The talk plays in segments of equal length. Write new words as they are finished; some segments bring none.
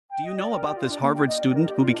Do you know about this Harvard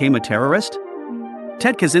student who became a terrorist?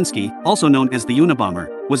 Ted Kaczynski, also known as the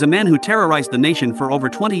Unabomber, was a man who terrorized the nation for over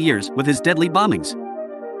 20 years with his deadly bombings.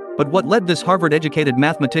 But what led this Harvard-educated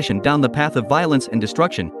mathematician down the path of violence and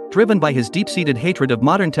destruction, driven by his deep-seated hatred of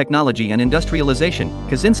modern technology and industrialization?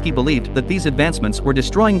 Kaczynski believed that these advancements were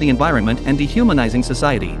destroying the environment and dehumanizing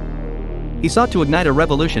society. He sought to ignite a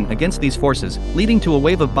revolution against these forces, leading to a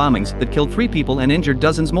wave of bombings that killed 3 people and injured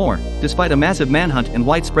dozens more. Despite a massive manhunt and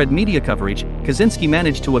widespread media coverage, Kaczynski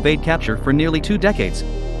managed to evade capture for nearly 2 decades.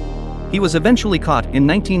 He was eventually caught in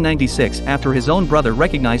 1996 after his own brother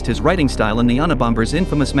recognized his writing style in the Unabomber's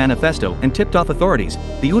infamous manifesto and tipped off authorities.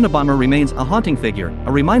 The Unabomber remains a haunting figure,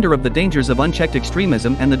 a reminder of the dangers of unchecked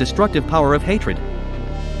extremism and the destructive power of hatred.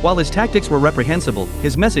 While his tactics were reprehensible,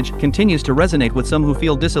 his message continues to resonate with some who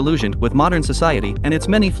feel disillusioned with modern society and its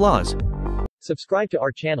many flaws. Subscribe to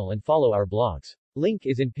our channel and follow our blogs. Link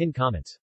is in pinned comments.